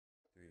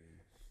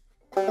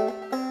Hi,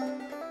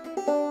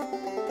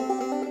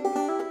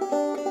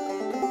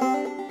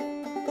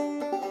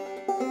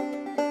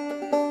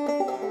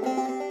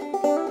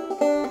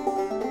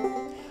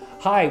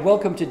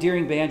 welcome to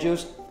Deering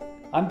Banjos.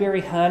 I'm Barry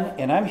Hunn,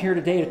 and I'm here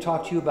today to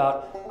talk to you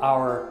about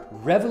our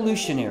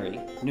revolutionary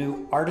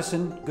new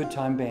Artisan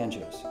Goodtime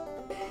Banjos.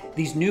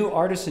 These new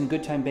Artisan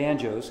Goodtime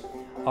Banjos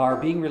are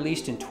being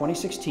released in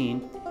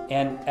 2016,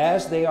 and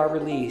as they are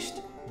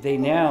released, they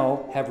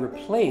now have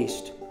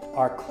replaced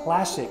our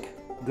classic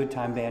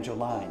Goodtime Banjo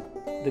line.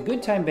 The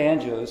Goodtime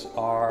Banjos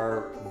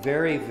are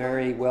very,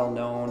 very well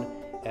known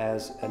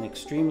as an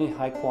extremely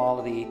high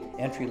quality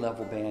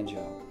entry-level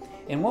banjo.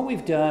 And what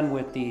we've done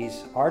with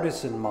these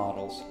artisan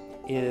models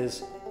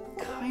is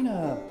kind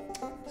of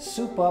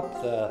soup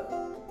up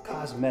the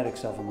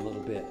cosmetics of them a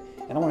little bit.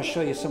 And I want to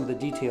show you some of the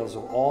details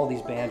of all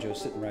these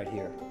banjos sitting right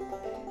here.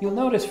 You'll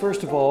notice,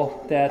 first of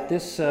all, that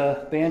this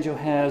banjo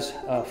has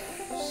a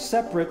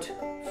separate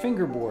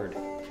fingerboard,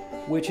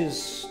 which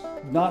is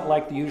not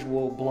like the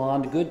usual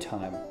blonde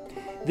Goodtime.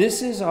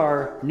 This is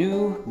our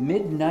new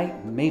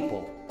Midnight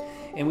Maple.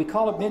 And we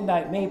call it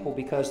Midnight Maple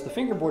because the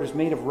fingerboard is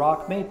made of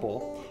rock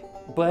maple,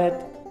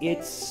 but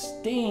it's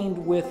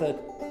stained with a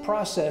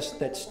process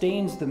that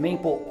stains the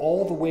maple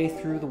all the way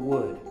through the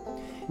wood.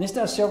 And this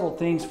does several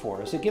things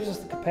for us. It gives us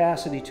the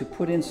capacity to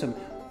put in some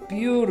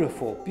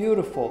beautiful,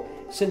 beautiful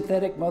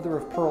synthetic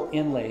mother-of-pearl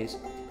inlays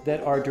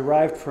that are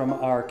derived from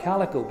our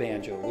calico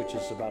banjo, which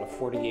is about a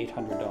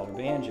 $4,800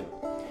 banjo.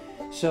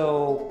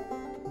 So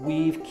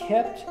we've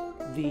kept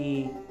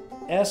the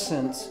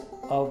essence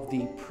of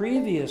the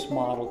previous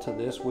model to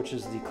this, which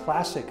is the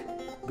classic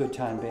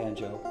Goodtime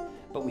banjo,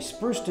 but we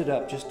spruced it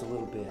up just a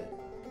little bit.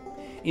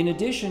 In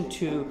addition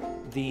to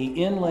the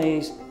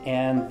inlays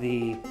and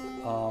the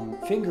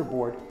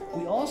fingerboard,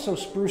 we also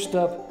spruced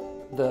up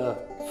the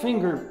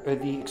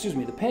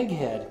the peg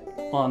head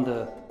on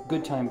the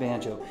Goodtime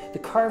banjo. The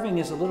carving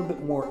is a little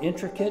bit more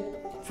intricate.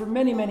 For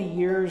many, many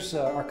years,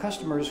 our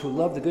customers who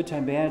love the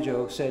Goodtime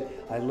banjo said,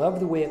 "I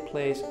love the way it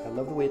plays, I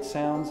love the way it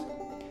sounds.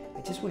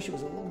 I just wish it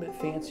was a little bit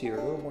fancier,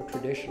 a little more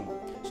traditional."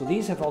 So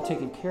these have all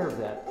taken care of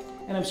that.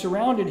 And I'm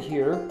surrounded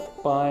here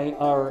by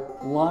our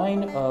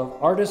line of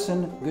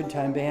Artisan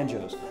Goodtime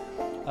Banjos.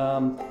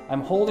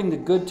 I'm holding the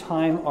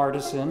Goodtime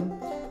Artisan.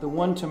 The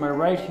one to my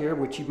right here,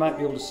 which you might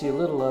be able to see a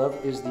little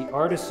of, is the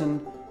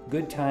Artisan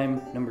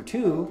Goodtime number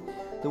 2.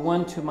 The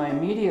one to my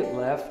immediate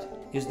left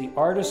is the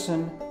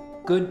Artisan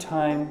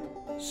Goodtime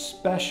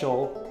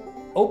Special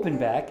Open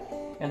Back.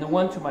 And the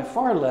one to my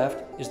far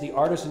left is the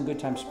Artisan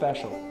Goodtime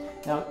Special.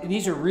 Now,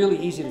 these are really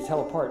easy to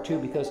tell apart too,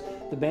 because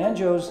the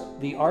banjos,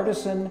 the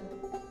Artisan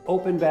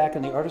Open Back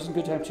and the Artisan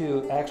Goodtime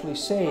 2 actually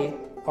say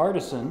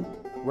Artisan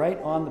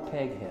right on the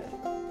peg head,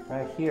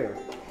 right here.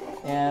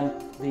 And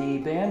the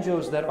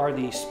banjos that are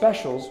the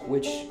specials,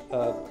 which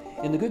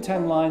in the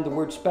Goodtime line, the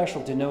word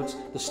special denotes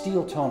the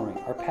steel tone ring,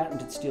 our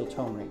patented steel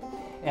tone ring.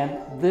 And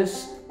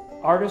this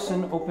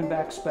Artisan Open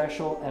Back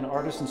Special and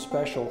Artisan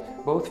Special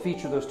both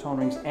feature those tone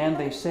rings, and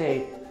they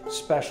say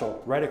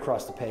special right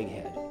across the peg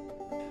head.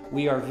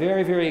 We are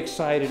very, very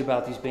excited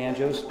about these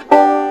banjos.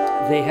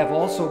 They have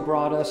also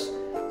brought us,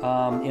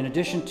 in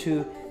addition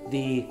to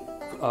the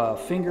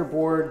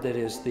fingerboard that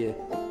is the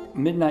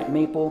Midnight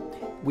Maple,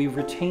 we've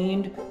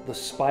retained the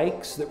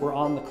spikes that were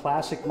on the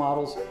classic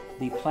models,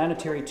 the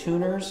planetary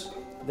tuners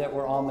that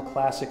were on the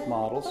classic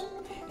models,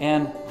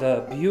 and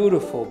the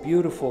beautiful,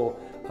 beautiful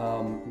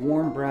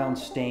warm brown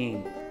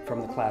stain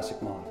from the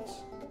classic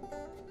models.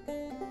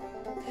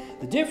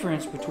 The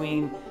difference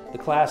between the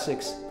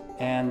classics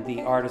and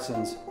the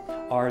artisans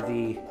are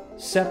the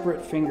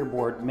separate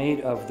fingerboard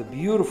made of the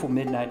beautiful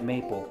Midnight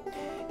Maple.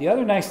 The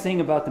other nice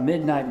thing about the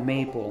Midnight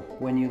Maple,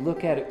 when you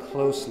look at it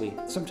closely,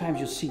 sometimes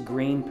you'll see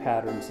grain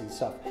patterns and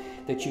stuff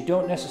that you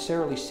don't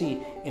necessarily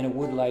see in a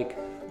wood like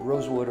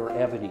rosewood or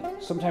ebony.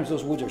 Sometimes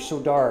those woods are so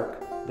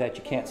dark that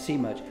you can't see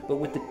much, but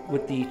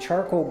with the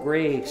charcoal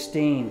gray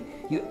stain,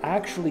 you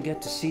actually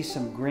get to see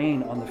some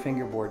grain on the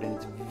fingerboard, and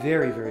it's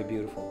very, very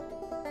beautiful.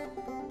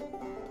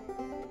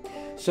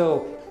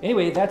 So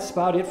anyway, that's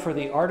about it for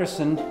the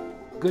Artisan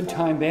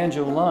Goodtime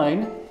Banjo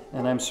line,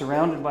 and I'm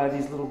surrounded by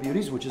these little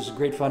beauties, which is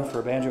great fun for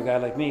a banjo guy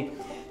like me.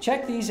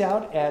 Check these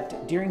out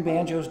at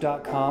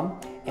deeringbanjos.com,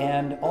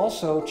 and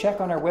also check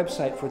on our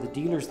website for the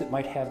dealers that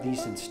might have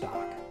these in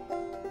stock.